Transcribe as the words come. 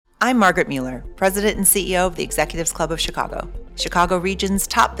I'm Margaret Mueller, President and CEO of the Executives Club of Chicago, Chicago Region's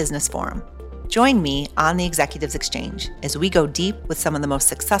top business forum. Join me on the Executives Exchange as we go deep with some of the most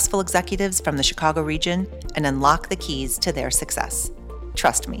successful executives from the Chicago region and unlock the keys to their success.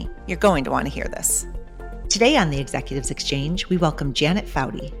 Trust me, you're going to want to hear this. Today on the Executives Exchange, we welcome Janet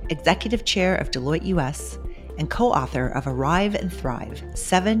Foutty, Executive Chair of Deloitte US and co-author of Arrive and Thrive,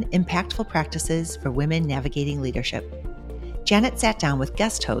 7 Impactful Practices for Women Navigating Leadership. Janet sat down with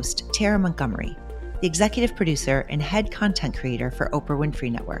guest host Tara Montgomery, the executive producer and head content creator for Oprah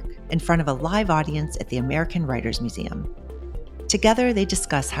Winfrey Network, in front of a live audience at the American Writers Museum. Together, they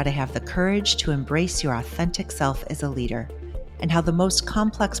discuss how to have the courage to embrace your authentic self as a leader, and how the most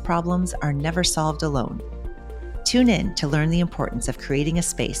complex problems are never solved alone. Tune in to learn the importance of creating a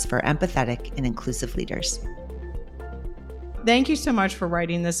space for empathetic and inclusive leaders. Thank you so much for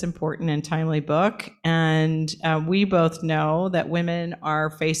writing this important and timely book. And we both know that women are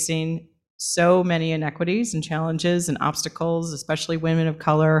facing so many inequities and challenges and obstacles, especially women of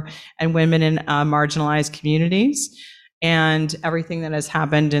color and women in marginalized communities, and everything that has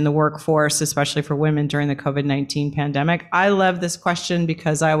happened in the workforce, especially for women during the COVID-19 pandemic. I love this question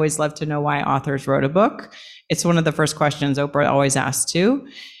because I always love to know why authors wrote a book. It's one of the first questions Oprah always asks too.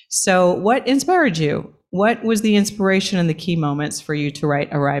 So what inspired you? What was the inspiration and the key moments for you to write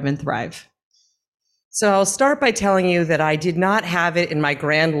Arrive and Thrive? So I'll start by telling you that I did not have it in my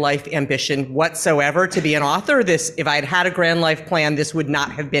grand life ambition whatsoever to be an author. If I had had a grand life plan, this would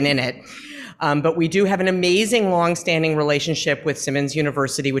not have been in it. But we do have an amazing long-standing relationship with Simmons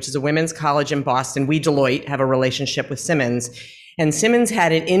University, which is a women's college in Boston. We, Deloitte, have a relationship with Simmons. And Simmons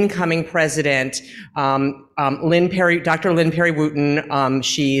had an incoming president, Dr. Lynn Perry Wooten.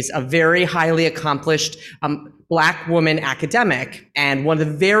 She's a very highly accomplished Black woman academic and one of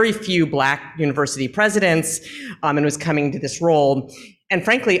the very few Black university presidents, and was coming to this role. And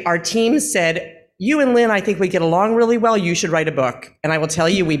frankly, our team said, you and Lynn, I think we get along really well. You should write a book. And I will tell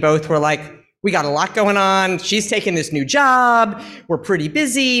you, we both were like, we got a lot going on. She's taking this new job. We're pretty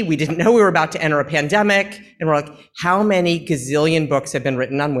busy. We didn't know we were about to enter a pandemic. And we're like, how many gazillion books have been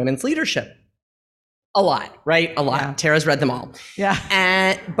written on women's leadership? A lot, right? A lot. Yeah. Tara's read them all.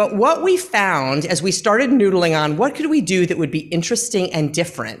 Yeah. But what we found as we started noodling on what could we do that would be interesting and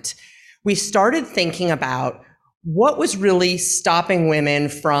different, we started thinking about what was really stopping women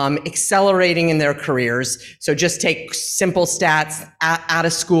from accelerating in their careers. So just take simple stats. Out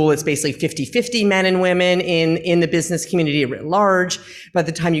of school, it's basically 50-50 men and women in the business community writ large. By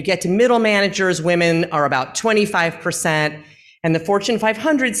the time you get to middle managers, women are about 25%. And the Fortune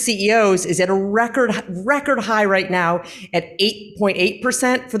 500 CEOs is at a record high right now at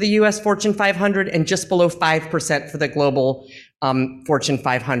 8.8% for the US Fortune 500 and just below 5% for the global Fortune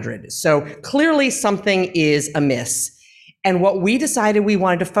 500. So clearly something is amiss. And what we decided we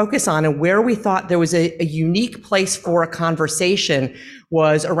wanted to focus on and where we thought there was a unique place for a conversation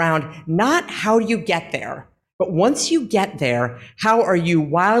was around not how do you get there, but once you get there, how are you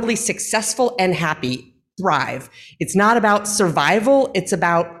wildly successful and happy? Thrive. It's not about survival. It's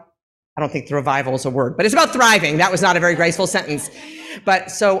about, I don't think the revival is a word, but it's about thriving. That was not a very graceful sentence. But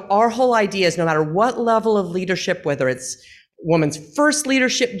so our whole idea is no matter what level of leadership, whether it's woman's first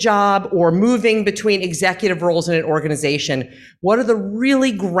leadership job or moving between executive roles in an organization, what are the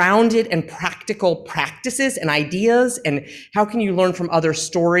really grounded and practical practices and ideas, and how can you learn from other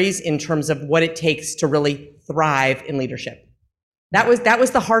stories in terms of what it takes to really thrive in leadership? That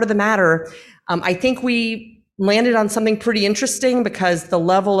was the heart of the matter. I think we landed on something pretty interesting because the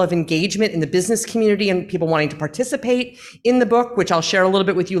level of engagement in the business community and people wanting to participate in the book, which I'll share a little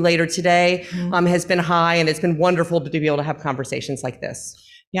bit with you later today, has been high, and it's been wonderful to be able to have conversations like this.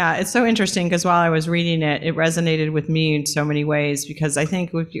 Yeah, it's so interesting because while I was reading it, it resonated with me in so many ways, because I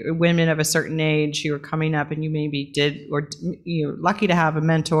think with women of a certain age, you're coming up and you maybe you're lucky to have a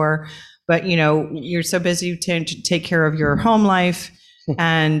mentor, but you're so busy to take care of your home life.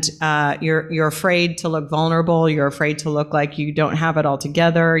 And you're afraid to look vulnerable. You're afraid to look like you don't have it all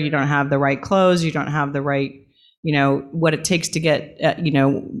together. You don't have the right clothes. You don't have the right, what it takes to get,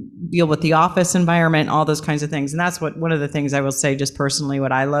 deal with the office environment, all those kinds of things. And that's one of the things I will say, just personally,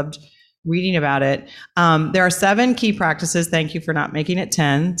 what I loved reading about it. There are 7 key practices. Thank you for not making it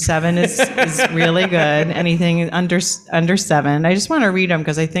 10. 7 is really good. Anything under 7. I just want to read them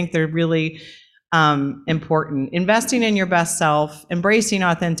because I think they're really important. Investing in your best self, embracing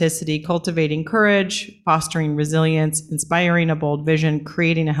authenticity, cultivating courage, fostering resilience, inspiring a bold vision,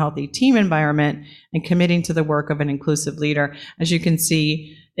 creating a healthy team environment, and committing to the work of an inclusive leader. As you can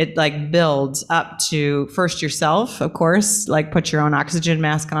see, it like builds up to first yourself, of course, like put your own oxygen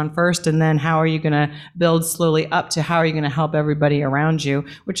mask on first, and then how are you going to build slowly up to how are you going to help everybody around you,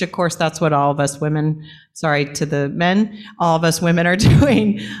 which of course that's what all of us women, sorry to the men, all of us women are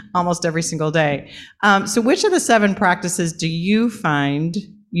doing almost every single day. So which of the 7 practices do you find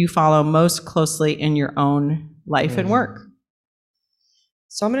you follow most closely in your own life and work?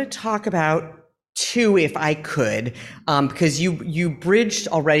 So I'm going to talk about 2 if I could, because you bridged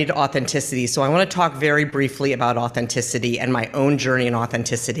already to authenticity. So I want to talk very briefly about authenticity and my own journey in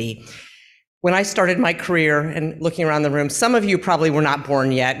authenticity. When I started my career, and looking around the room, some of you probably were not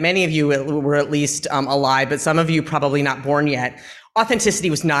born yet. Many of you were at least alive, but some of you probably not born yet. Authenticity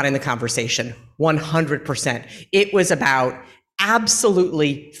was not in the conversation, 100%. It was about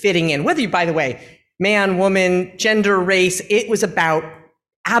absolutely fitting in, whether you, by the way, man, woman, gender, race, it was about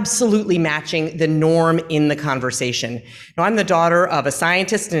absolutely matching the norm in the conversation. Now, I'm the daughter of a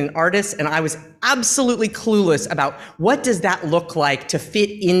scientist and an artist, and I was absolutely clueless about what does that look like to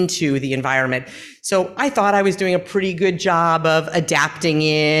fit into the environment. So I thought I was doing a pretty good job of adapting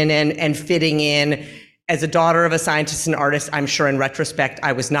in and fitting in. As a daughter of a scientist and artist, I'm sure in retrospect,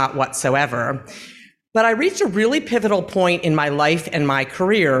 I was not whatsoever. But I reached a really pivotal point in my life and my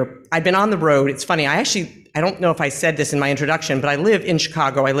career. I've been on the road. It's funny, I don't know if I said this in my introduction, but I live in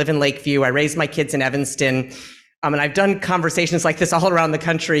Chicago. I live in Lakeview. I raised my kids in Evanston. And I've done conversations like this all around the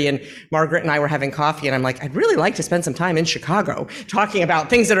country. And Margaret and I were having coffee, and I'm like, I'd really like to spend some time in Chicago talking about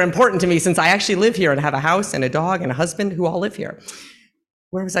things that are important to me, since I actually live here and have a house and a dog and a husband who all live here.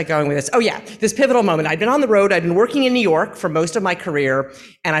 Where was I going with this? Oh yeah, this pivotal moment. I'd been on the road. I'd been working in New York for most of my career,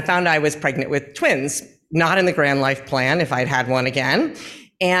 and I found I was pregnant with twins, not in the grand life plan if I'd had one again.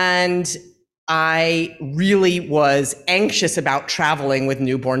 And I really was anxious about traveling with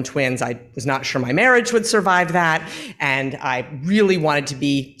newborn twins. I was not sure my marriage would survive that, and I really wanted to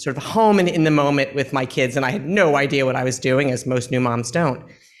be sort of home and in the moment with my kids, and I had no idea what I was doing, as most new moms don't.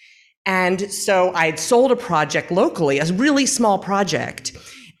 And so I had sold a project locally, a really small project.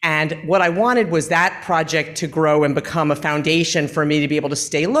 And what I wanted was that project to grow and become a foundation for me to be able to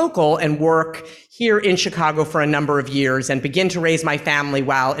stay local and work here in Chicago for a number of years and begin to raise my family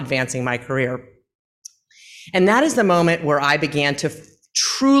while advancing my career. And that is the moment where I began to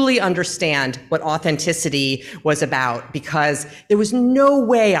truly understand what authenticity was about, because there was no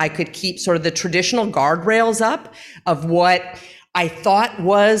way I could keep sort of the traditional guardrails up of what I thought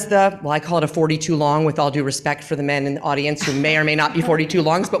was I call it a 42 long, with all due respect for the men in the audience who may or may not be 42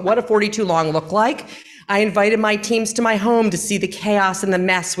 longs, but what a 42 long looked like. I invited my teams to my home to see the chaos and the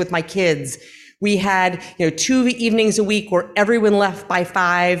mess with my kids. We had 2 evenings a week where everyone left by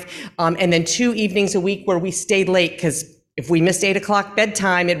 5, and then 2 evenings a week where we stayed late, because if we missed 8 o'clock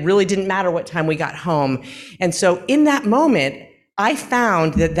bedtime, it really didn't matter what time we got home. And so in that moment, I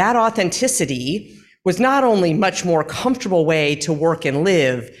found that authenticity was not only a much more comfortable way to work and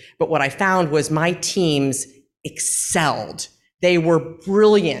live, but what I found was my teams excelled. They were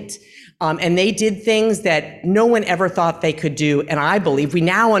brilliant. And they did things that no one ever thought they could do. And I believe we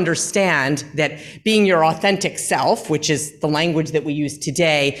now understand that being your authentic self, which is the language that we use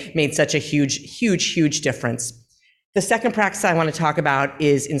today, made such a huge, huge, huge difference. The second practice I want to talk about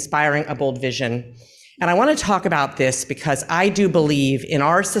is inspiring a bold vision. And I want to talk about this because I do believe in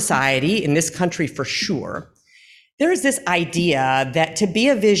our society, in this country for sure, there is this idea that to be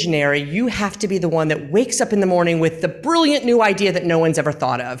a visionary, you have to be the one that wakes up in the morning with the brilliant new idea that no one's ever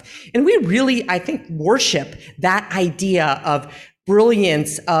thought of. And we really, I think, worship that idea of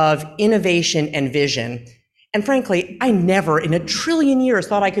brilliance, of innovation and vision. And frankly, I never in a trillion years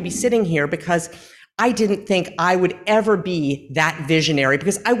thought I could be sitting here, because I didn't think I would ever be that visionary,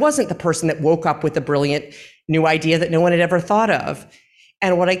 because I wasn't the person that woke up with a brilliant new idea that no one had ever thought of.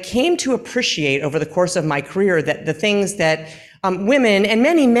 And what I came to appreciate over the course of my career, that the things that women and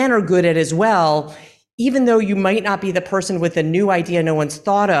many men are good at as well, even though you might not be the person with a new idea no one's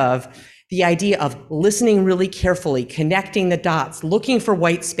thought of, the idea of listening really carefully, connecting the dots, looking for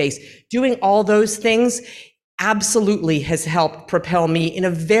white space, doing all those things absolutely has helped propel me in a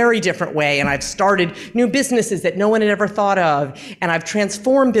very different way. And I've started new businesses that no one had ever thought of. And I've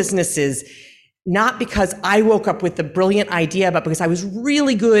transformed businesses, not because I woke up with the brilliant idea, but because I was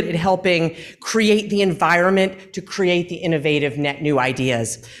really good at helping create the environment to create the innovative net new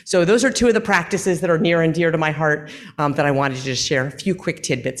ideas. So those are 2 of the practices that are near and dear to my heart that I wanted to just share a few quick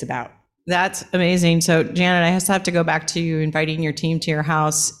tidbits about. That's amazing. So Janet, I just have to go back to you inviting your team to your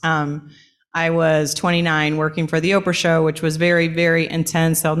house. I was 29 working for the Oprah show, which was very, very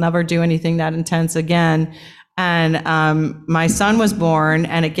intense. I'll never do anything that intense again. And my son was born,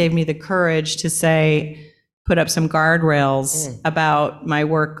 and it gave me the courage to say, put up some guardrails about my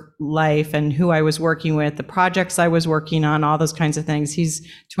work life and who I was working with, the projects I was working on, all those kinds of things. He's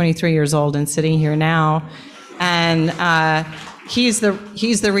 23 years old and sitting here now. And he's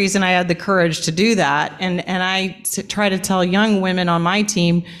the reason I had the courage to do that. And I try to tell young women on my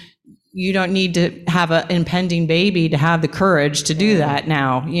team, you don't need to have an impending baby to have the courage to do that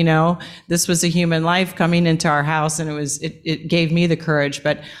now. You know, this was a human life coming into our house, and it gave me the courage.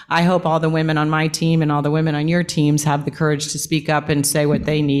 But I hope all the women on my team and all the women on your teams have the courage to speak up and say what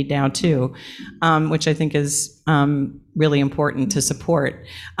they need now too, which I think is really important to support.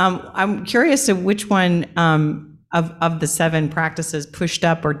 I'm curious to which one of the 7 practices pushed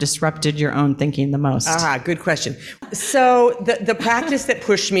up or disrupted your own thinking the most? Good question. So the practice that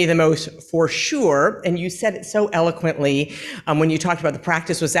pushed me the most, for sure, and you said it so eloquently when you talked about the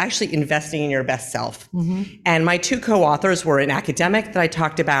practice, was actually investing in your best self. And my 2 co-authors were an academic that I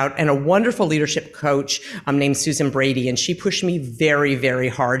talked about and a wonderful leadership coach named Susan Brady, and she pushed me very, very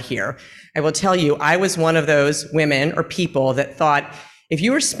hard here. I will tell you, I was one of those women or people that thought, if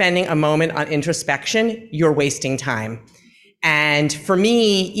you were spending a moment on introspection, you're wasting time. And for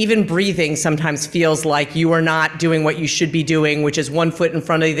me, even breathing sometimes feels like you are not doing what you should be doing, which is 1 foot in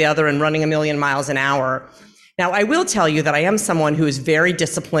front of the other and running 1,000,000 miles an hour. Now, I will tell you that I am someone who is very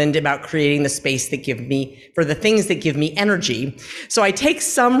disciplined about creating the space for the things that give me energy. So I take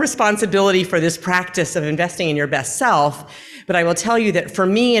some responsibility for this practice of investing in your best self, but I will tell you that for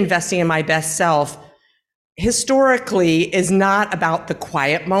me, investing in my best self historically is not about the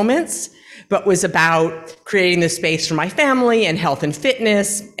quiet moments, but was about creating the space for my family and health and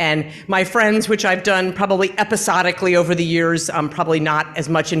fitness and my friends, which I've done probably episodically over the years, probably not as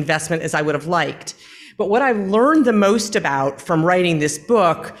much investment as I would have liked. But what I learned the most about from writing this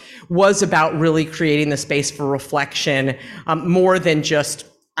book was about really creating the space for reflection, more than just,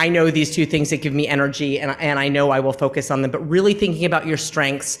 I know these 2 things that give me energy and I know I will focus on them, but really thinking about your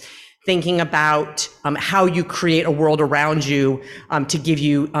strengths, thinking about how you create a world around you to give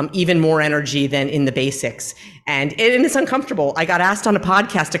you even more energy than in the basics. And it's uncomfortable. I got asked on a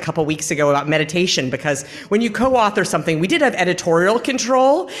podcast a couple weeks ago about meditation, because when you co-author something, we did have editorial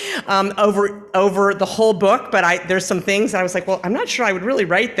control over the whole book, but there's some things that I was like, well, I'm not sure I would really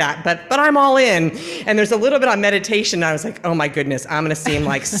write that, but I'm all in. And there's a little bit on meditation. And I was like, oh my goodness, I'm going to seem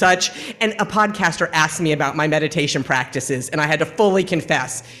like such. And a podcaster asked me about my meditation practices, and I had to fully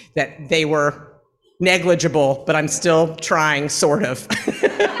confess that they were negligible, but I'm still trying, sort of.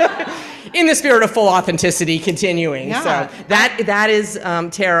 In the spirit of full authenticity, continuing. Yeah. So that is,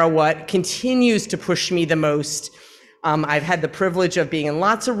 Tara, what continues to push me the most. I've had the privilege of being in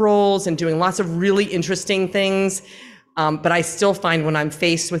lots of roles and doing lots of really interesting things, but I still find when I'm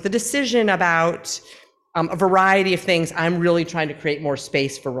faced with a decision about a variety of things, I'm really trying to create more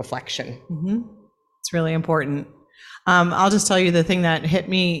space for reflection. It's really important. I'll just tell you the thing that hit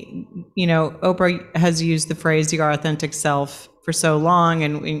me, Oprah has used the phrase, your authentic self, for so long,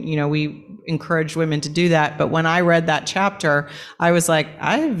 and we encourage women to do that. But when I read that chapter, I was like,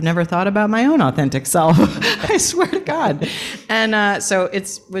 I've never thought about my own authentic self. I swear to God. And so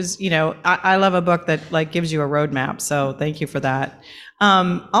I love a book that gives you a roadmap. So thank you for that.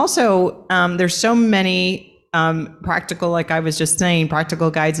 Also, there's so many practical, like I was just saying, practical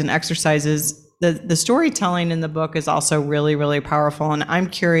guides and exercises. The storytelling in the book is also really, really powerful. And I'm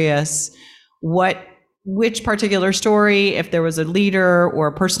curious which particular story, if there was a leader or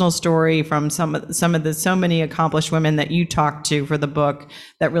a personal story from so many accomplished women that you talked to for the book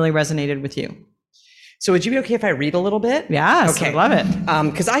that really resonated with you. So would you be okay if I read a little bit? Yes, okay. I love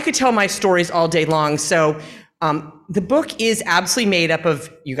it. Because I could tell my stories all day long. So the book is absolutely made up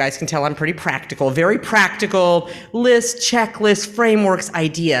of, you guys can tell I'm pretty practical, very practical lists, checklists, frameworks,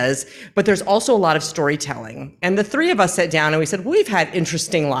 ideas, but there's also a lot of storytelling. And the 3 of us sat down and we said, we've had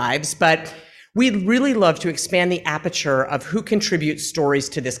interesting lives, but we'd really love to expand the aperture of who contributes stories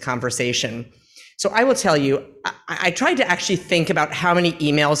to this conversation. So I will tell you, I tried to actually think about how many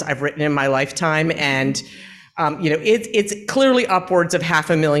emails I've written in my lifetime, and it's clearly upwards of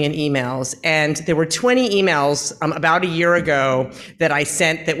 500,000 emails. And there were 20 emails about a year ago that I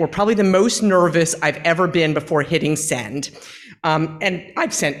sent that were probably the most nervous I've ever been before hitting send. And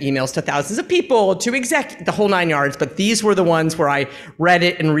I've sent emails to thousands of people, to the whole 9 yards, but these were the ones where I read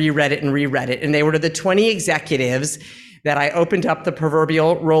it and reread it and reread it. And they were to the 20 executives that I opened up the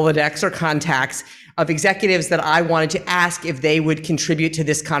proverbial Rolodex or contacts of executives that I wanted to ask if they would contribute to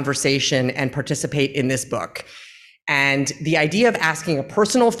this conversation and participate in this book. And the idea of asking a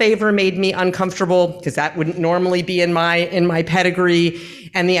personal favor made me uncomfortable, because that wouldn't normally be in my pedigree.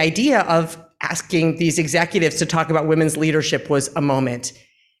 And the idea of asking these executives to talk about women's leadership was a moment.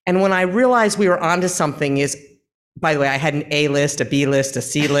 And when I realized we were onto something is, by the way, I had an A list, a B list, a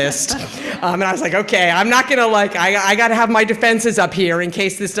C list. And I was like, okay, I'm not gonna I gotta have my defenses up here in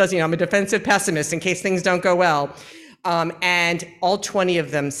case this does, I'm a defensive pessimist in case things don't go well. And all 20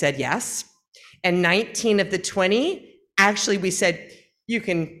 of them said yes. And 19 of the 20, actually we said, you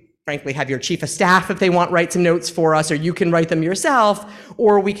can frankly have your chief of staff if they want write some notes for us, or you can write them yourself,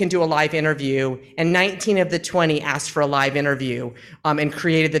 or we can do a live interview. And 19 of the 20 asked for a live interview and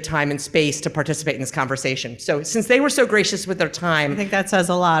created the time and space to participate in this conversation. So since they were so gracious with their time. I think that says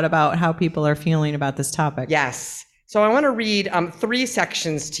a lot about how people are feeling about this topic. Yes. So I want to read 3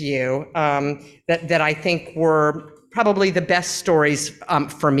 sections to you that I think were probably the best stories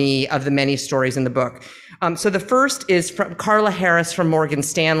for me of the many stories in the book. So the first is from Carla Harris from Morgan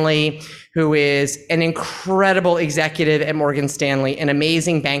Stanley, who is an incredible executive at Morgan Stanley, an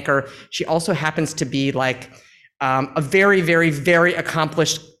amazing banker. She also happens to be a very, very, very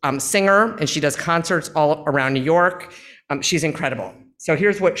accomplished singer, and she does concerts all around New York. She's incredible. So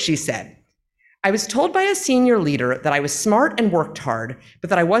here's what she said. I was told by a senior leader that I was smart and worked hard,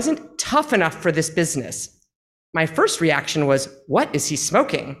 but that I wasn't tough enough for this business. My first reaction was, what is he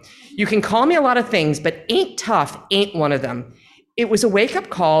smoking? You can call me a lot of things, but ain't tough ain't one of them. It was a wake-up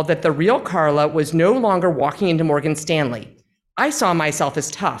call that the real Carla was no longer walking into Morgan Stanley. I saw myself as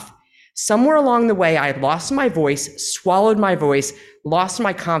tough. Somewhere along the way, I had lost my voice, swallowed my voice, lost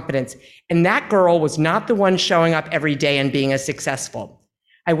my confidence, and that girl was not the one showing up every day and being as successful.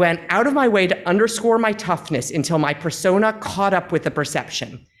 I went out of my way to underscore my toughness until my persona caught up with the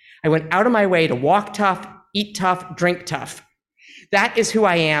perception. I went out of my way to walk tough, eat tough, drink tough. That is who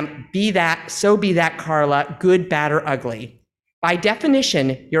I am. Be that, so be that, Carla, good, bad, or ugly. By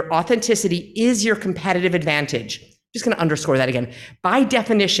definition, your authenticity is your competitive advantage. I'm just going to underscore that again. By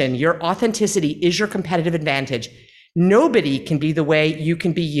definition, your authenticity is your competitive advantage. Nobody can be the way you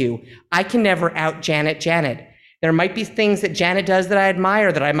can be you. I can never out Janet. There might be things that Janet does that I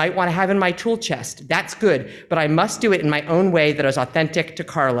admire that I might want to have in my tool chest. That's good, but I must do it in my own way that is authentic to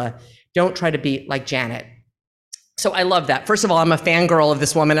Carla. Don't try to be like Janet. So I love that. First of all, I'm a fangirl of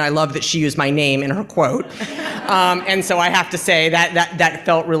this woman. And I love that she used my name in her quote. And so I have to say that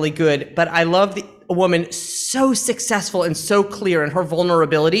felt really good. But I love a woman so successful and so clear in her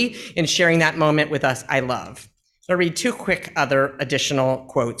vulnerability in sharing that moment with us. I love. So I'll read 2 quick other additional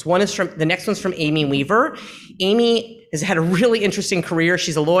quotes. The next one's from Amy Weaver. Amy has had a really interesting career.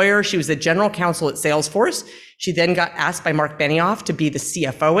 She's a lawyer. She was the general counsel at Salesforce. She then got asked by Mark Benioff to be the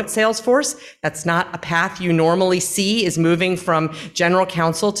CFO at Salesforce. That's not a path you normally see, is moving from general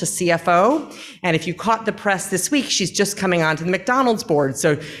counsel to CFO. And if you caught the press this week, she's just coming onto the McDonald's board.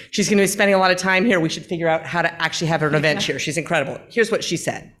 So she's going to be spending a lot of time here. We should figure out how to actually have an event here. She's incredible. Here's what she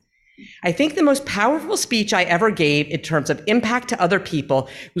said. I think the most powerful speech I ever gave in terms of impact to other people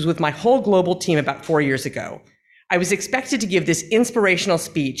was with my whole global team about 4 years ago. I was expected to give this inspirational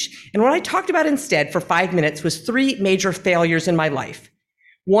speech, and what I talked about instead for 5 minutes was 3 major failures in my life.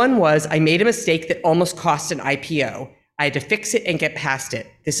 One was I made a mistake that almost cost an IPO. I had to fix it and get past it.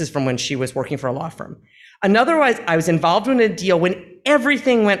 This is from when she was working for a law firm. Another was I was involved in a deal when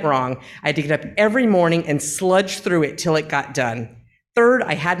everything went wrong. I had to get up every morning and sludge through it till it got done. Third,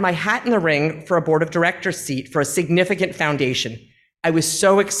 I had my hat in the ring for a board of directors seat for a significant foundation. I was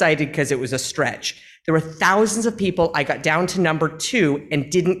so excited because it was a stretch. There were thousands of people. I got down to number 2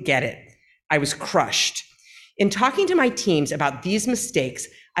 and didn't get it. I was crushed. In talking to my teams about these mistakes,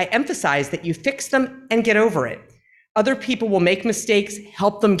 I emphasize that you fix them and get over it. Other people will make mistakes,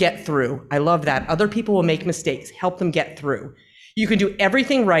 help them get through. I love that. Other people will make mistakes, help them get through. You can do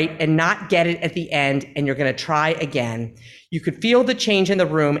everything right and not get it at the end, and you're going to try again. You could feel the change in the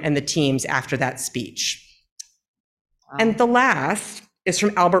room and the teams after that speech. Wow. And the last is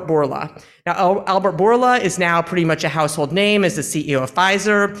from Albert Bourla. Now, Albert Bourla is now pretty much a household name as the CEO of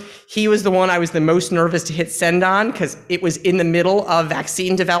Pfizer. He was the one I was the most nervous to hit send on because it was in the middle of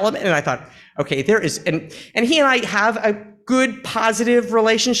vaccine development. And I thought, okay, there is, and he and I have a good, positive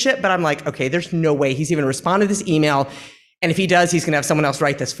relationship, but I'm like, okay, there's no way he's even responded to this email. And if he does, he's going to have someone else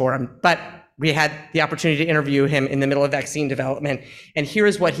write this for him. But we had the opportunity to interview him in the middle of vaccine development. And here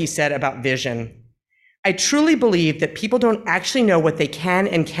is what he said about vision. I truly believe that people don't actually know what they can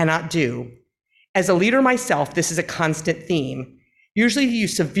and cannot do. As a leader myself, this is a constant theme. Usually you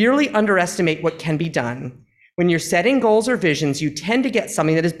severely underestimate what can be done. When you're setting goals or visions, you tend to get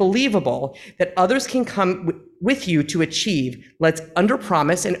something that is believable, that others can come with you to achieve. Let's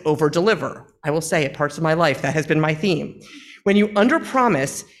underpromise and overdeliver. I will say at parts of my life, that has been my theme. When you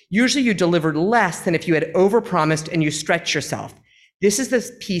underpromise, usually you deliver less than if you had overpromised and you stretch yourself. This is the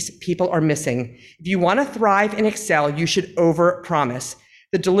piece people are missing. If you want to thrive and excel, you should overpromise.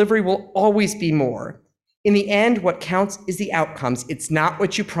 The delivery will always be more. In the end, what counts is the outcomes. It's not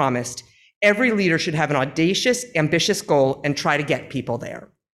what you promised. Every leader should have an audacious, ambitious goal and try to get people there.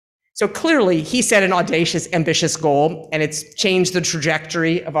 So clearly, he set an audacious, ambitious goal, and it's changed the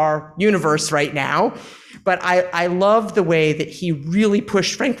trajectory of our universe right now. But I love the way that he really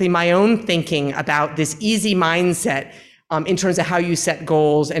pushed, frankly, my own thinking about this easy mindset in terms of how you set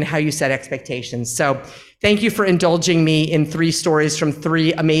goals and how you set expectations. So thank you for indulging me in 3 stories from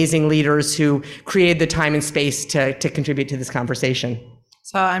 3 amazing leaders who created the time and space to contribute to this conversation.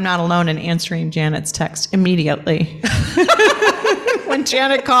 So I'm not alone in answering Janet's text immediately. When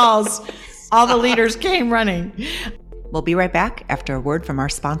Janet calls, all the leaders came running. We'll be right back after a word from our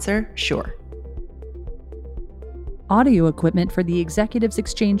sponsor, Shure. Audio equipment for the Executives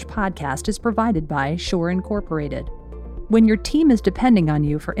Exchange podcast is provided by Shure Incorporated. When your team is depending on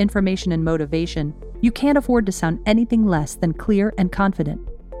you for information and motivation, you can't afford to sound anything less than clear and confident.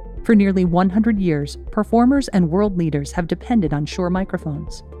 For nearly 100 years, performers and world leaders have depended on Shure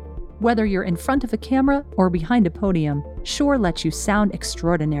microphones. Whether you're in front of a camera or behind a podium, Shure lets you sound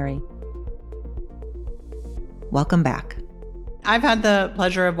extraordinary. Welcome back. I've had the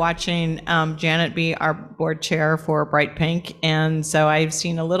pleasure of watching Janet be our board chair for Bright Pink, and so I've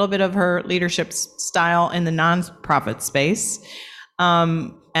seen a little bit of her leadership style in the nonprofit space,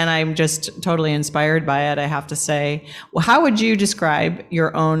 and I'm just totally inspired by it, I have to say. Well, how would you describe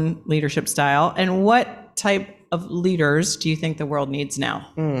your own leadership style, and what type of leaders do you think the world needs now?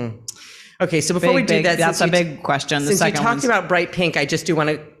 Okay, so before we do that, that's a big question. Since you talked about Bright Pink, I just do want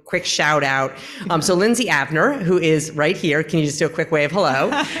to quick shout out. So Lindsay Avner, who is right here, can you just do a quick wave hello?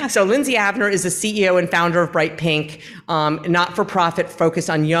 So Lindsay Avner is the CEO and founder of Bright Pink, not-for-profit focused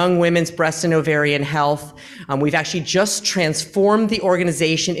on young women's breast and ovarian health. We've actually just transformed the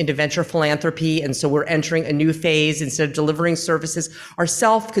organization into venture philanthropy, and so we're entering a new phase instead of delivering services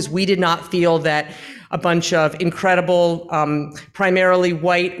ourselves, because we did not feel that a bunch of incredible, primarily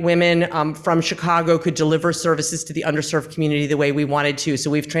white women from Chicago could deliver services to the underserved community the way we wanted to. So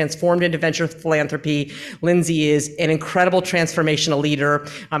we've transformed into venture philanthropy. Lindsay is an incredible transformational leader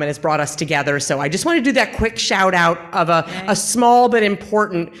and has brought us together. So I just want to do that quick shout out of a small but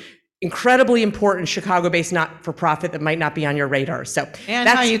important, incredibly important Chicago-based not-for-profit that might not be on your radar. So and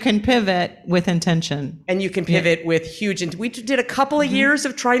how you can pivot with intention. And you can pivot with huge, we did a couple of years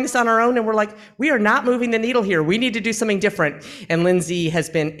of trying this on our own, and we're like, we are not moving the needle here. We need to do something different. And Lindsay has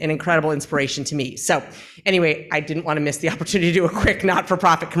been an incredible inspiration to me. So anyway, I didn't want to miss the opportunity to do a quick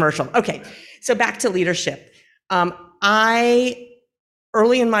not-for-profit commercial. Okay, so back to leadership.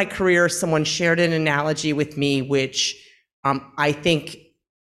 Early in my career, someone shared an analogy with me, which I think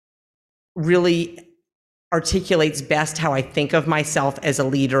really articulates best how I think of myself as a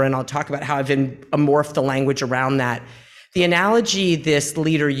leader, and I'll talk about how I've morphed the language around that. The analogy this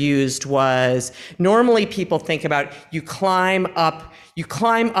leader used was, normally people think about you climb up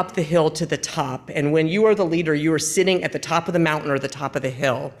the hill to the top, and when you are the leader, you are sitting at the top of the mountain or the top of the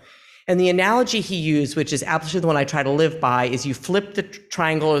hill. And the analogy he used, which is absolutely the one I try to live by, is you flip the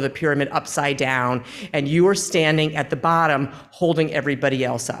triangle or the pyramid upside down, and you are standing at the bottom holding everybody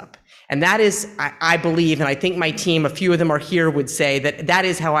else up. And that is, I believe, and I think my team, a few of them are here, would say that that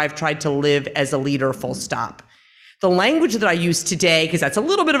is how I've tried to live as a leader, full stop. The language that I use today, because that's a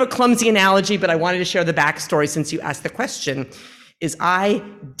little bit of a clumsy analogy, but I wanted to share the backstory since you asked the question, is I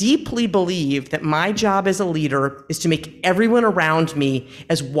deeply believe that my job as a leader is to make everyone around me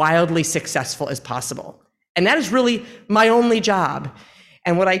as wildly successful as possible. And that is really my only job.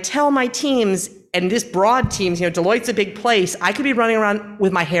 And what I tell my teams, and this broad teams, Deloitte's a big place, I could be running around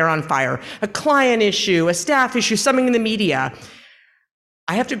with my hair on fire, a client issue, a staff issue, something in the media.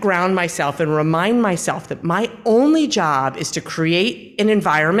 I have to ground myself and remind myself that my only job is to create an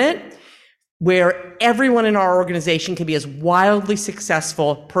environment where everyone in our organization can be as wildly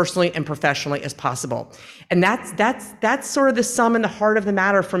successful personally and professionally as possible. And that's sort of the sum and the heart of the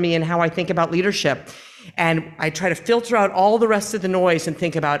matter for me and how I think about leadership. And I try to filter out all the rest of the noise and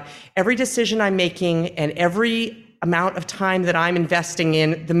think about every decision I'm making and every amount of time that I'm investing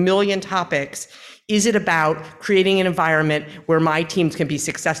in the million topics. Is it about creating an environment where my teams can be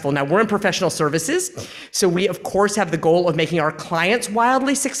successful? Now, we're in professional services, so we, of course, have the goal of making our clients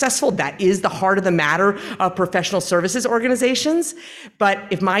wildly successful. That is the heart of the matter of professional services organizations. But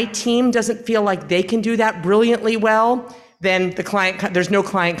if my team doesn't feel like they can do that brilliantly well, then there's no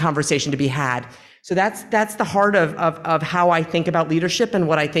client conversation to be had. So that's the heart of how I think about leadership and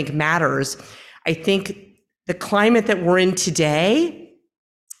what I think matters. I think the climate that we're in today,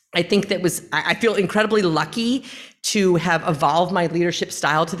 I feel incredibly lucky to have evolved my leadership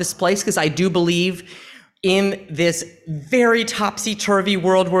style to this place, because I do believe in this very topsy-turvy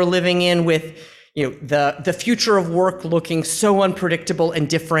world we're living in, with the future of work looking so unpredictable and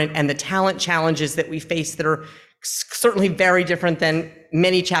different, and the talent challenges that we face that are certainly very different than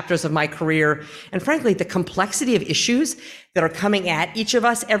many chapters of my career. And frankly, the complexity of issues that are coming at each of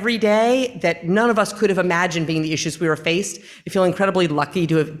us every day that none of us could have imagined being the issues we were faced. I feel incredibly lucky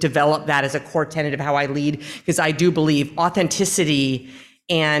to have developed that as a core tenet of how I lead, because I do believe authenticity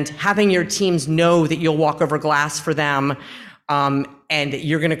and having your teams know that you'll walk over glass for them, and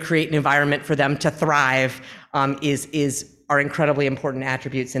you're going to create an environment for them to thrive, are incredibly important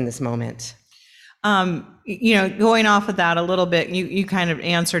attributes in this moment. Going off of that a little bit, you kind of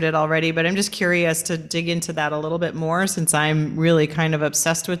answered it already, but I'm just curious to dig into that a little bit more, since I'm really kind of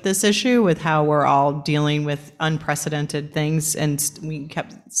obsessed with this issue, with how we're all dealing with unprecedented things. And we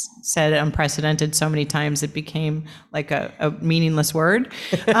kept said unprecedented so many times it became like a meaningless word.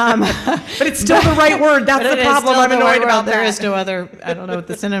 But it's still the right word. That's the problem. I'm annoyed about that. There is no other, I don't know what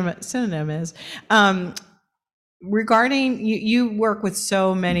the synonym is. Regarding, you work with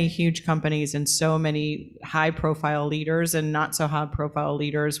so many huge companies and so many high profile leaders and not so high profile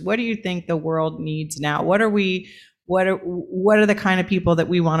leaders. What do you think the world needs now? What are the kind of people that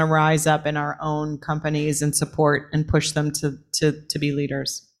we want to rise up in our own companies and support and push them to be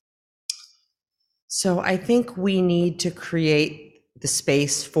leaders? So I think we need to create the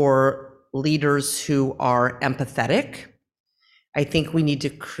space for leaders who are empathetic. I think we need to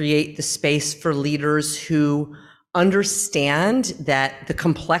create the space for leaders who understand that the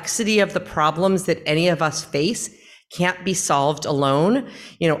complexity of the problems that any of us face can't be solved alone.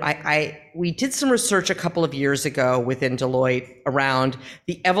 We did some research a couple of years ago within Deloitte around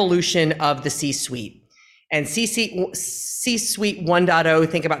the evolution of the C-suite. And C-suite 1.0,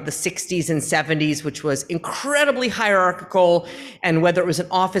 think about the 60s and 70s, which was incredibly hierarchical. And whether it was an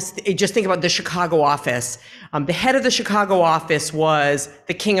office, just think about the Chicago office. The head of the Chicago office was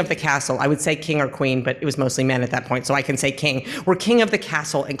the king of the castle. I would say king or queen, but it was mostly men at that point, so I can say king. We're king of the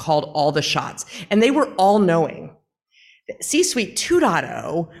castle and called all the shots. And they were all knowing. C-suite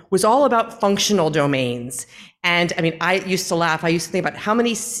 2.0 was all about functional domains. And I mean, I used to laugh. I used to think about how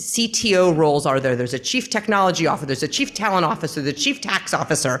many CTO roles are there? There's a chief technology officer, there's a chief talent officer, the chief tax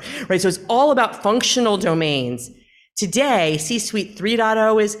officer, right? So it's all about functional domains. Today, C-suite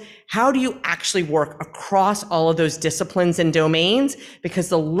 3.0 is how do you actually work across all of those disciplines and domains? Because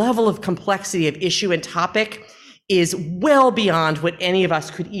the level of complexity of issue and topic is well beyond what any of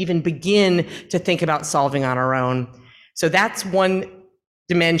us could even begin to think about solving on our own. So that's one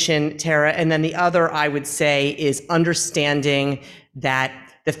dimension, Tara. And then the other, I would say, is understanding that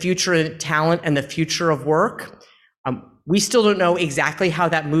the future of talent and the future of work, we still don't know exactly how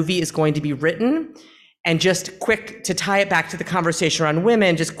that movie is going to be written. And just quick, to tie it back to the conversation around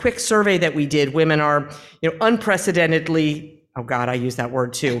women, just quick survey that we did, women are, unprecedentedly, oh God, I use that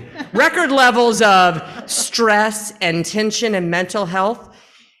word too, record levels of stress and tension and mental health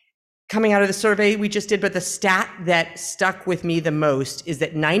coming out of the survey we just did. But the stat that stuck with me the most is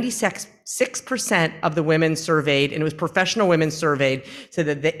that 96% of the women surveyed, and it was professional women surveyed, said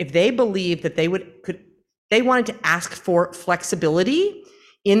that if they believed that they wanted to ask for flexibility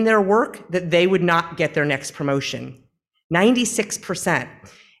in their work, that they would not get their next promotion. 96%.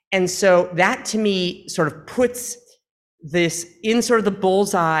 And so that to me sort of puts this in sort of the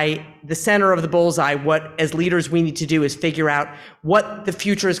bullseye, the center of the bullseye. What as leaders we need to do is figure out what the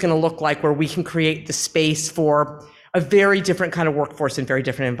future is going to look like, where we can create the space for a very different kind of workforce and very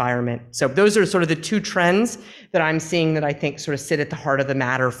different environment. So those are sort of the two trends that I'm seeing that I think sort of sit at the heart of the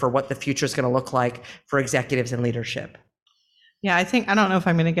matter for what the future is going to look like for executives and leadership. Yeah, I don't know if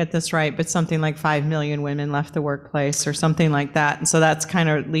I'm going to get this right, but something like 5 million women left the workplace or something like that. And so that's kind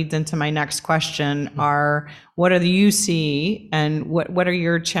of leads into my next question what do you see, and what are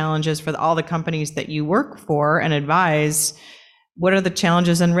your challenges for all the companies that you work for and advise? What are the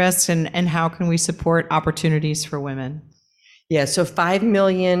challenges and risks, and how can we support opportunities for women? Yeah, so 5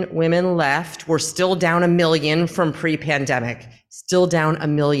 million women left. We're still down 1 million from pre-pandemic, still down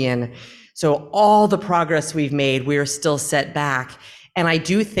 1 million. So all the progress we've made, we are still set back. And I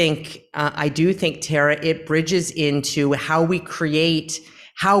do think, Tara, it bridges into how we create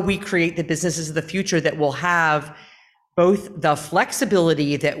the businesses of the future that will have both the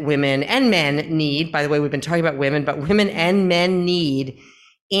flexibility that women and men need. By the way, we've been talking about women, but women and men need,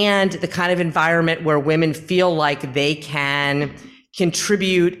 and the kind of environment where women feel like they can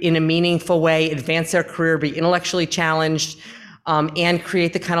contribute in a meaningful way, advance their career, be intellectually challenged, and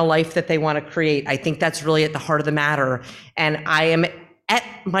create the kind of life that they want to create. I think that's really at the heart of the matter. And I am at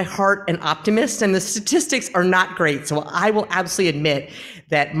my heart an optimist, and the statistics are not great. So I will absolutely admit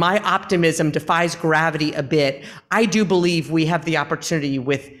that my optimism defies gravity a bit. I do believe we have the opportunity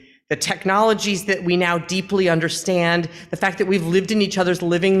with the technologies that we now deeply understand, the fact that we've lived in each other's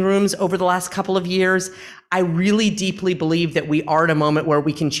living rooms over the last couple of years. I really deeply believe that we are at a moment where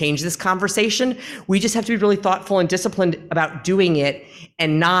we can change this conversation. We just have to be really thoughtful and disciplined about doing it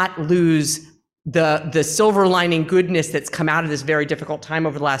and not lose the silver lining goodness that's come out of this very difficult time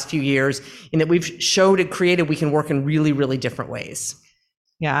over the last few years, in that we've showed and created we can work in really, really different ways.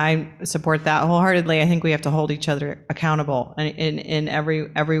 Yeah, I support that wholeheartedly. I think we have to hold each other accountable in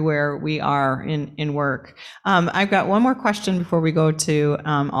everywhere we are in work. I've got one more question before we go to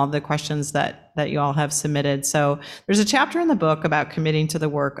all the questions that you all have submitted. So there's a chapter in the book about committing to the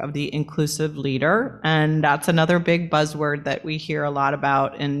work of the inclusive leader, and that's another big buzzword that we hear a lot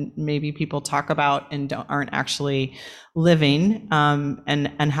about, and maybe people talk about and aren't actually living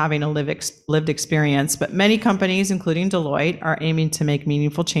and having a lived experience. But many companies, including Deloitte, are aiming to make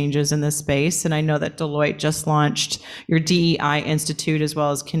meaningful changes in this space. And I know that Deloitte just launched your DEI Institute, as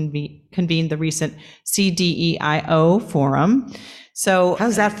well as convened the recent CDEIO forum. So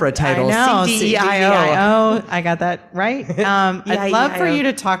how's that for a title? I know, CDEIO. I got that right. I'd love for you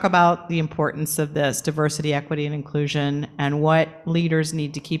to talk about the importance of this diversity, equity, and inclusion, and what leaders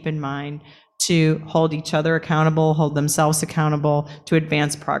need to keep in mind to hold each other accountable, hold themselves accountable, to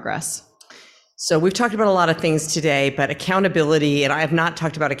advance progress. So we've talked about a lot of things today, but accountability, and I have not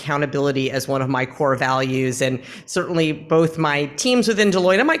talked about accountability as one of my core values. And certainly both my teams within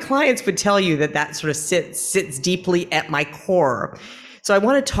Deloitte and my clients would tell you that that sort of sits deeply at my core. So I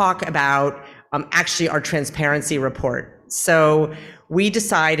want to talk about actually our transparency report. So we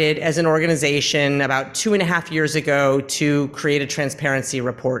decided as an organization about 2.5 years ago to create a transparency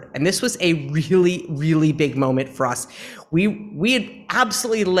report. And this was a really, really big moment for us. We had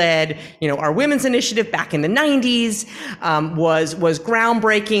absolutely led, our women's initiative back in the 90s, was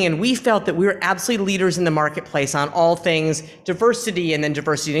groundbreaking, and we felt that we were absolutely leaders in the marketplace on all things diversity, and then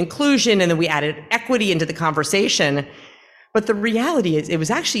diversity and inclusion, and then we added equity into the conversation. But the reality is, it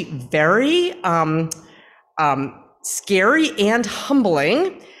was actually very scary and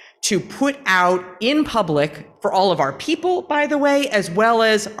humbling to put out in public for all of our people, by the way, as well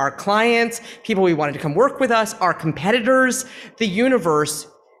as our clients, people we wanted to come work with us, our competitors, the universe,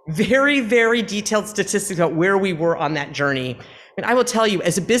 very, very detailed statistics about where we were on that journey. And I will tell you,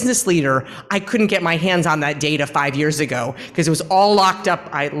 as a business leader, I couldn't get my hands on that data 5 years ago because it was all locked up.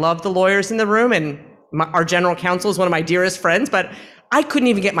 I love the lawyers in the room, and our general counsel is one of my dearest friends, but I couldn't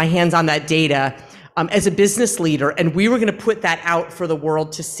even get my hands on that data as a business leader, and we were going to put that out for the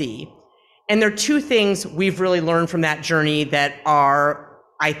world to see. And there are two things we've really learned from that journey that are,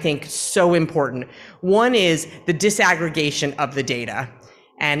 I think, so important. One is the disaggregation of the data.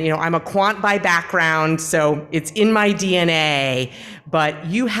 And, I'm a quant by background, so it's in my DNA, but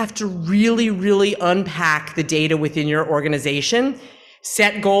you have to really, really unpack the data within your organization.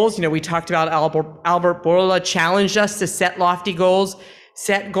 Set goals. We talked about Albert Bourla challenged us to set lofty goals.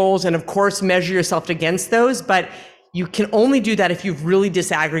 Set goals, and of course, measure yourself against those. But you can only do that if you've really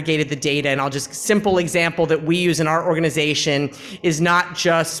disaggregated the data. And simple example that we use in our organization is not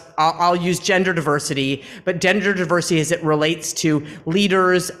just, I'll use gender diversity, but gender diversity as it relates to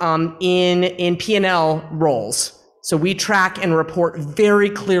leaders in P&L roles. So we track and report very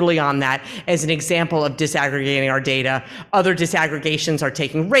clearly on that as an example of disaggregating our data. Other disaggregations are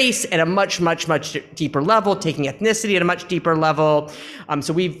taking race at a much, much, much deeper level, taking ethnicity at a much deeper level.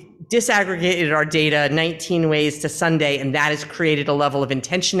 So we've disaggregated our data 19 ways to Sunday, and that has created a level of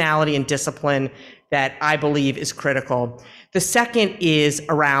intentionality and discipline that I believe is critical. The second is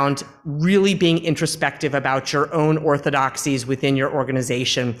around really being introspective about your own orthodoxies within your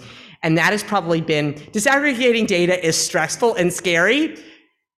organization. And that has probably been, disaggregating data is stressful and scary.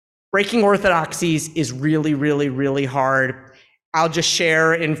 Breaking orthodoxies is really, really, really hard. I'll just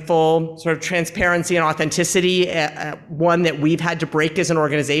share in full sort of transparency and authenticity, one that we've had to break as an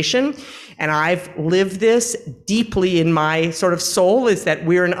organization. And I've lived this deeply in my sort of soul, is that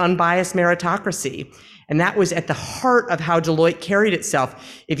we're an unbiased meritocracy. And that was at the heart of how Deloitte carried itself.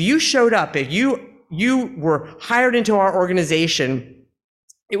 If you showed up, if you were hired into our organization,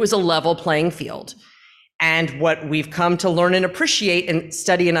 it was a level playing field. And what we've come to learn and appreciate and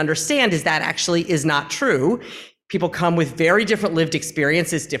study and understand is that actually is not true. People come with very different lived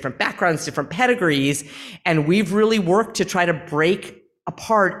experiences, different backgrounds, different pedigrees, and we've really worked to try to break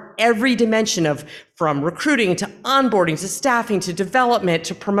apart every dimension of, from recruiting to onboarding to staffing to development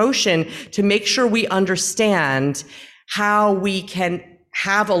to promotion, to make sure we understand how we can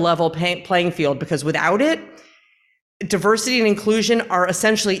have a level playing field, because without it, diversity and inclusion are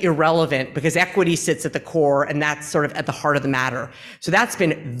essentially irrelevant because equity sits at the core and that's sort of at the heart of the matter. So that's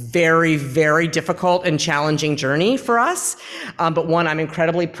been very, very difficult and challenging journey for us, but one I'm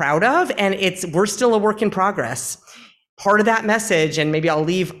incredibly proud of, and we're still a work in progress. Part of that message, and maybe I'll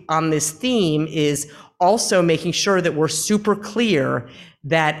leave on this theme, is also making sure that we're super clear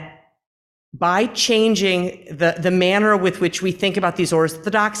that by changing the manner with which we think about these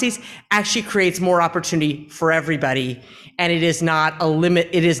orthodoxies actually creates more opportunity for everybody. And it is not a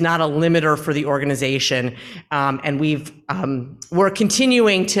limiter for the organization. And we're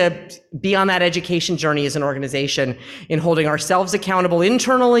continuing to be on that education journey as an organization in holding ourselves accountable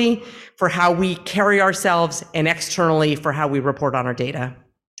internally for how we carry ourselves and externally for how we report on our data.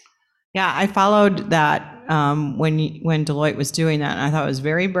 Yeah, I followed that when Deloitte was doing that, and I thought it was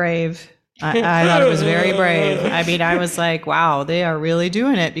very brave. I thought it was very brave. I mean, I was like, wow, they are really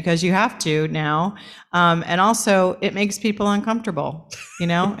doing it because you have to now. And also it makes people uncomfortable,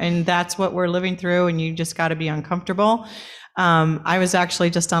 and that's what we're living through, and you just got to be uncomfortable. I was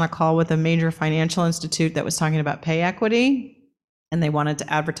actually just on a call with a major financial institute that was talking about pay equity, and they wanted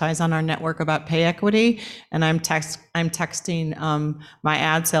to advertise on our network about pay equity. And I'm texting my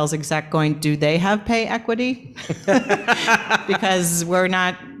ad sales exec going, do they have pay equity? Because we're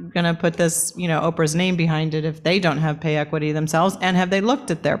not going to put this, Oprah's name behind it if they don't have pay equity themselves. And have they looked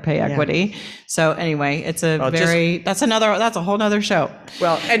at their pay equity? So anyway, it's that's a whole nother show.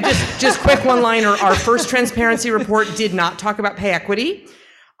 Well, and just quick one-liner, our first transparency report did not talk about pay equity.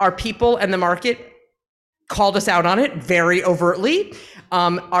 Our people and the market called us out on it very overtly.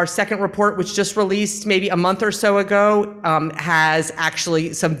 Our second report, which just released maybe a month or so ago, has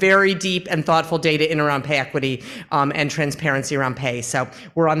actually some very deep and thoughtful data in around pay equity and transparency around pay. So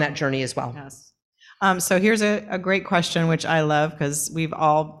we're on that journey as well. Yes. So here's a great question, which I love because we've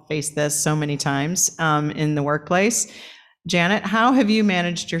all faced this so many times in the workplace. Janet, how have you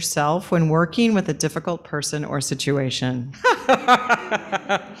managed yourself when working with a difficult person or situation?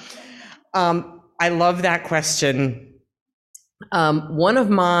 I love that question. One of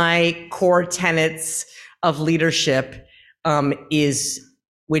my core tenets of leadership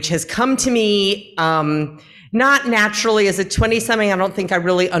which has come to me not naturally as a 20-something, I don't think I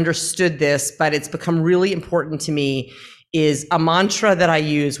really understood this, but it's become really important to me, is a mantra that I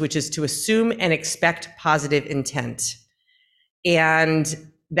use, which is to assume and expect positive intent. And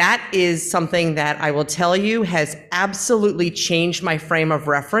that is something that I will tell you has absolutely changed my frame of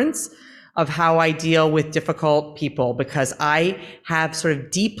reference of how I deal with difficult people, because I have sort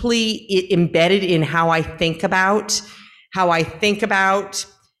of deeply embedded in how I think about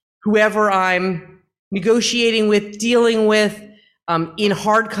whoever I'm negotiating with, dealing with, in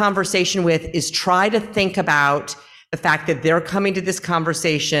hard conversation with, is try to think about the fact that they're coming to this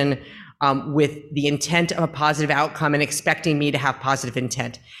conversation with the intent of a positive outcome and expecting me to have positive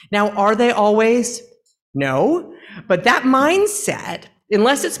intent. Now, are they always? No, but that mindset,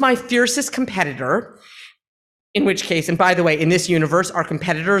 unless it's my fiercest competitor, in which case, and by the way, in this universe, our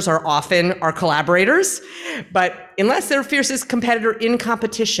competitors are often our collaborators, but unless they're fiercest competitor in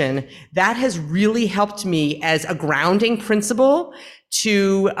competition, that has really helped me as a grounding principle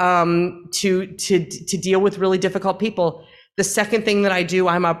to deal with really difficult people. The second thing that I do,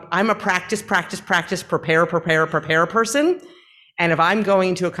 I'm a practice, prepare person. And if I'm going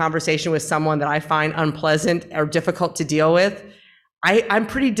into a conversation with someone that I find unpleasant or difficult to deal with, I'm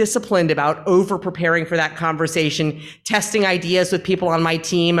pretty disciplined about over preparing for that conversation, testing ideas with people on my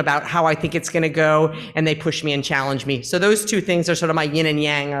team about how I think it's going to go, and they push me and challenge me. So those two things are sort of my yin and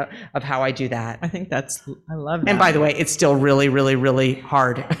yang of how I do that. I think I love that. And by the way, it's still really, really, really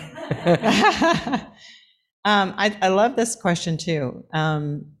hard. I love this question too.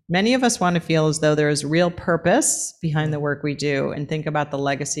 Many of us want to feel as though there is real purpose behind the work we do and think about the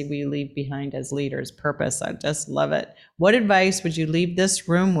legacy we leave behind as leaders. Purpose, I just love it. What advice would you leave this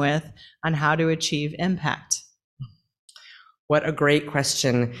room with on how to achieve impact? What a great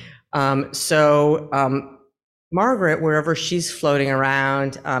question. Margaret, wherever she's floating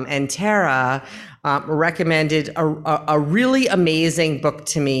around, and Tara recommended a really amazing book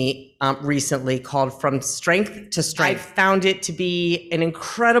to me recently called From Strength to Strength. I found it to be an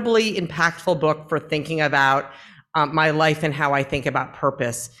incredibly impactful book for thinking about my life and how I think about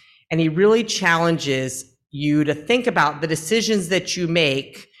purpose. And he really challenges you to think about the decisions that you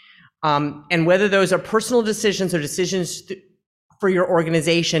make, and whether those are personal decisions or decisions for your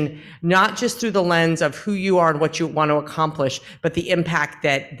organization, not just through the lens of who you are and what you want to accomplish, but the impact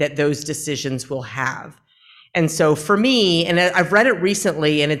that those decisions will have. And so for me, and I've read it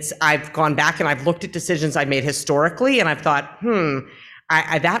recently, and I've gone back and I've looked at decisions I made historically, and I've thought,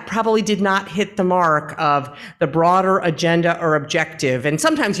 that probably did not hit the mark of the broader agenda or objective. And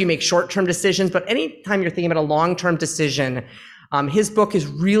sometimes you make short-term decisions, but anytime you're thinking about a long-term decision, his book has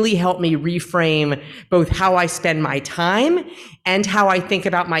really helped me reframe both how I spend my time and how I think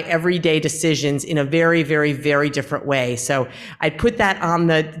about my everyday decisions in a very, very, very different way. So I'd put that on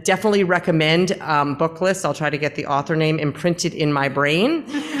the definitely recommend book list. I'll try to get the author name imprinted in my brain.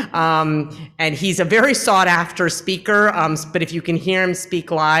 And he's a very sought after speaker, but if you can hear him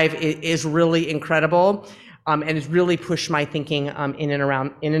speak live, it is really incredible, and it's really pushed my thinking in and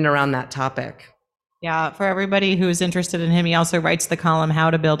around that topic. Yeah, for everybody who's interested in him, he also writes the column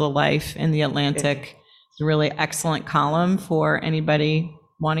How to Build a Life in The Atlantic. It's a really excellent column for anybody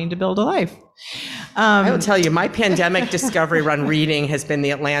wanting to build a life. I will tell you, my pandemic discovery run reading has been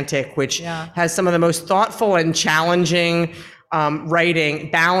The Atlantic, which has some of the most thoughtful and challenging writing,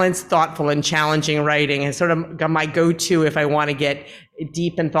 balanced, thoughtful, and challenging writing. And sort of my go-to if I want to get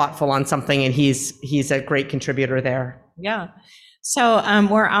deep and thoughtful on something, and he's a great contributor there. Yeah. So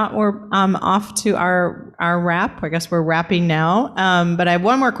we're off to our wrap. I guess we're wrapping now. But I have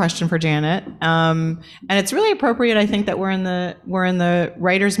one more question for Janet, and it's really appropriate, I think, that we're in the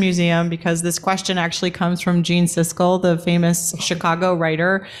Writers Museum, because this question actually comes from Gene Siskel, the famous Chicago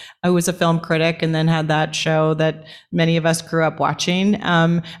writer who was a film critic and then had that show that many of us grew up watching.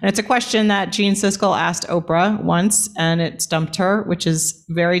 And it's a question that Gene Siskel asked Oprah once, and it stumped her, which is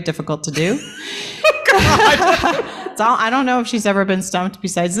very difficult to do. I don't know if she's ever been stumped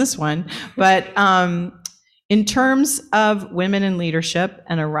besides this one, but in terms of women in leadership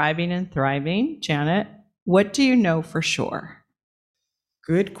and arriving and thriving, Janet, what do you know for sure?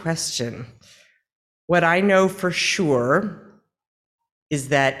 Good question. What I know for sure is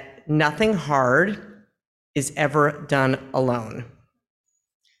that nothing hard is ever done alone.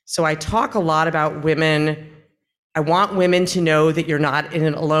 So I talk a lot about women. I want women to know that you're not in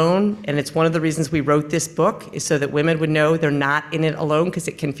it alone. And it's one of the reasons we wrote this book, is so that women would know they're not in it alone, because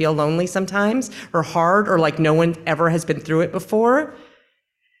it can feel lonely sometimes, or hard, or like no one ever has been through it before.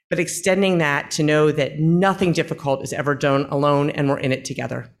 But extending that to know that nothing difficult is ever done alone, and we're in it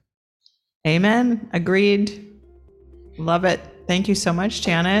together. Amen. Agreed. Love it. Thank you so much,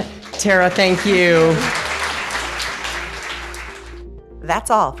 Janet. Tara, thank you.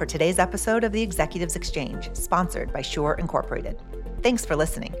 That's all for today's episode of the Executives Exchange, sponsored by Shure Incorporated. Thanks for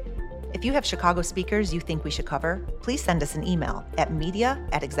listening. If you have Chicago speakers you think we should cover, please send us an email at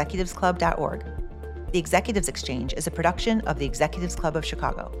media@executivesclub.org. The Executives Exchange is a production of the Executives Club of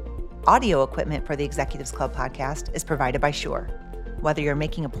Chicago. Audio equipment for the Executives Club podcast is provided by Shure. Whether you're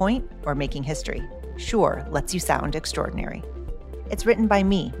making a point or making history, Shure lets you sound extraordinary. It's written by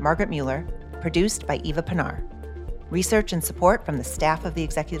me, Margaret Mueller, produced by Eva Pinar. Research and support from the staff of the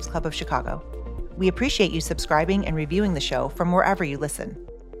Executives Club of Chicago. We appreciate you subscribing and reviewing the show from wherever you listen.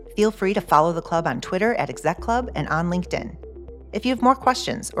 Feel free to follow the club on Twitter @ExecClub and on LinkedIn. If you have more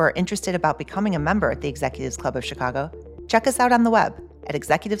questions or are interested about becoming a member at the Executives Club of Chicago, check us out on the web at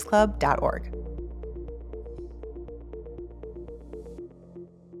executivesclub.org.